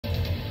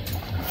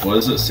What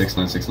is it?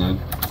 6969?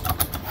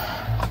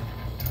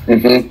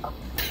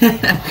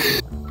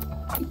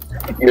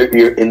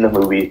 You're in the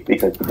movie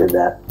because you did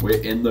that.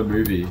 We're in the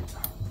movie.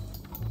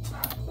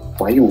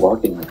 Why are you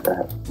walking like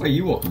that? Why are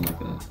you walking like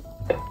that?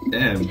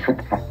 Damn.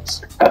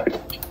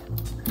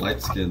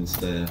 Light skin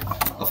stare.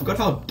 I forgot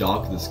how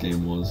dark this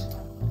game was.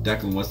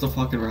 Declan, where's the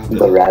fucking rabbit?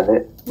 The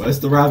rabbit? Where's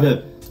the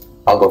rabbit?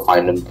 I'll go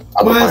find him.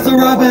 Where's the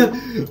rabbit?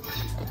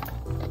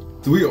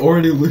 Do we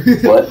already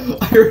lose? What?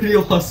 I already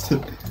lost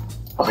it.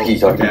 Oh,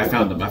 he's already. Okay, I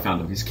found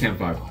him. He's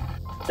campfire.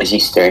 Is he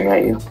staring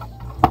at you?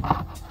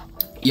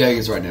 Yeah, he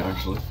is right now,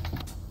 actually.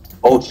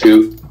 Oh,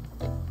 shoot.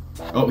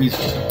 Oh, he's...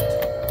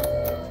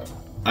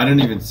 I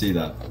didn't even see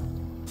that.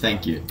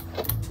 Thank you.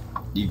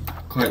 You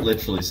quite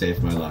literally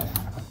saved my life.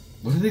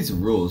 What are these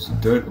rules?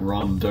 Don't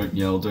run, don't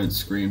yell, don't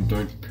scream,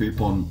 don't poop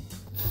on...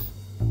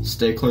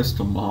 Stay close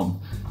to mom.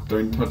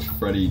 Don't touch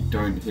Freddy,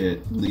 don't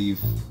hit, leave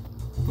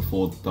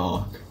before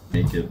dark.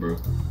 Naked, bro.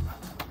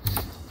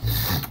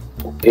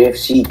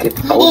 AFC, get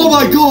out. Oh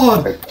my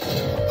god!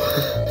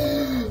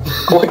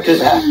 What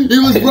just happened? He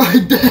was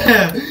right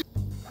there!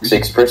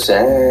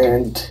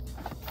 6%.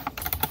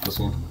 This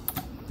one.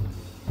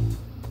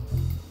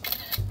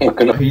 I'm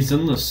gonna... He's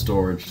in the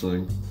storage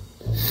thing.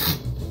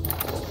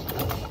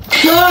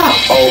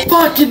 Ah! Oh,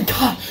 fucking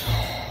god!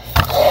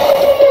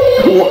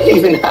 What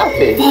even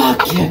happened?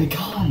 Fucking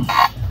god!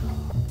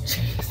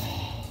 Jeez.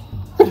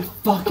 I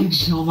fucking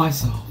kill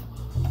myself.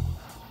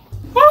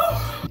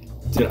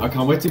 Dude, I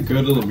can't wait to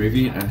go to the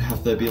movie and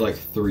have there be like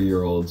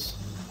 3-year-olds.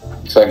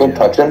 So I go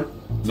touch him?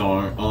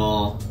 No,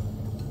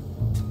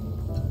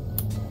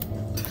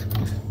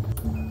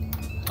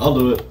 I'll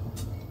do it.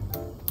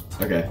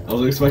 Okay, I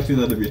was expecting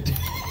that to be a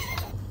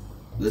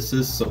This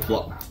is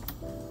supply.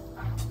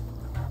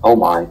 Oh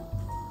my.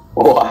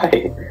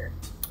 Why?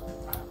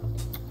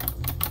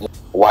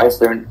 Why is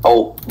there an...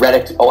 Oh,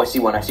 Reddick. Oh, I see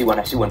one.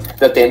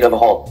 They're at the end of the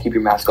hall. Keep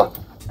your mask on.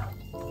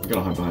 I'm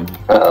gonna hide behind you.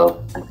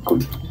 Uh-oh.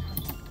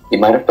 You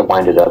might have to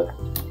wind it up.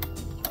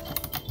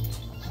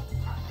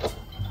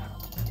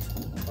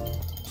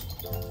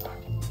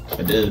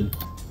 I did.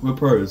 We're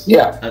pros.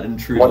 Yeah. At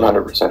intruder.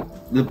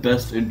 100%. The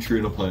best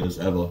intruder players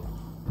ever.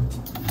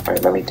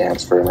 Alright, let me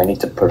dance for him. I need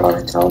to put on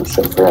a talent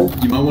show for him.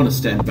 You might want to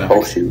stand back.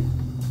 Oh, shoot.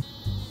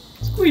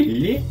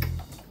 Squeak.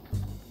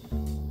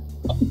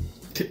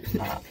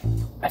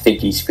 I think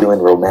he's feeling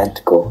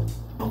romantical.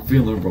 I'm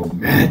feeling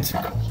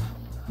romantical.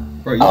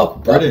 Bro, you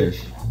look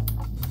British.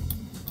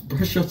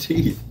 Brush your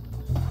teeth.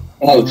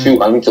 Oh,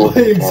 shoot. I need to look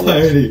My at the camera.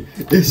 anxiety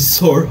is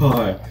so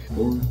high.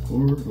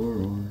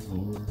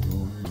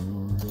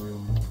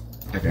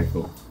 Okay,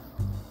 cool.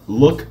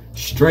 Look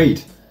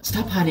straight.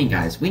 Stop hiding,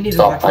 guys. We need to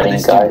watch where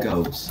this game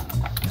goes.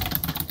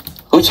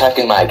 Who's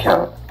hacking my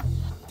account?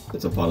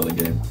 It's a part of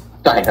the game.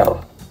 I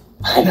know.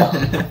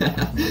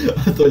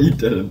 I thought you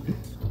didn't.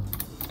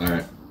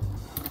 Alright.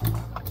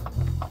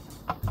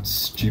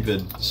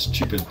 Stupid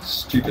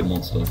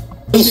monster.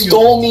 He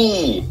stole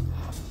me!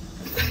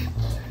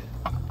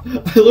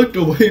 I looked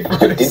away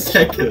for a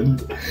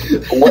second.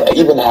 What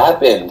even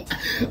happened?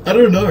 I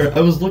don't know.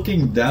 I was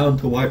looking down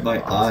to wipe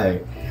my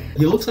eye.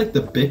 He looks like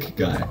the big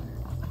guy.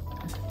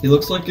 He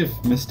looks like if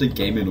Mr.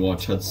 Game &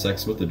 Watch had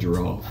sex with a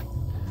giraffe.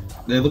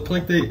 They look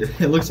like they...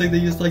 It looks like they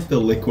used like the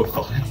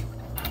liquefy.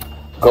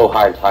 Go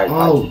hide.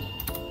 Oh!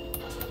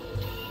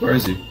 Where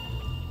is he?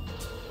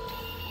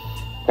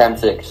 Cam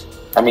 6.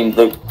 I mean,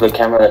 the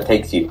camera that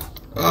takes you.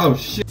 Oh,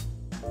 shit.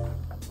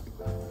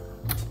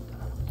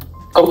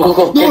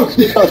 Go. No!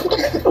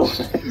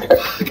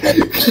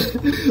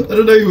 I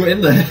don't know you were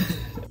in there.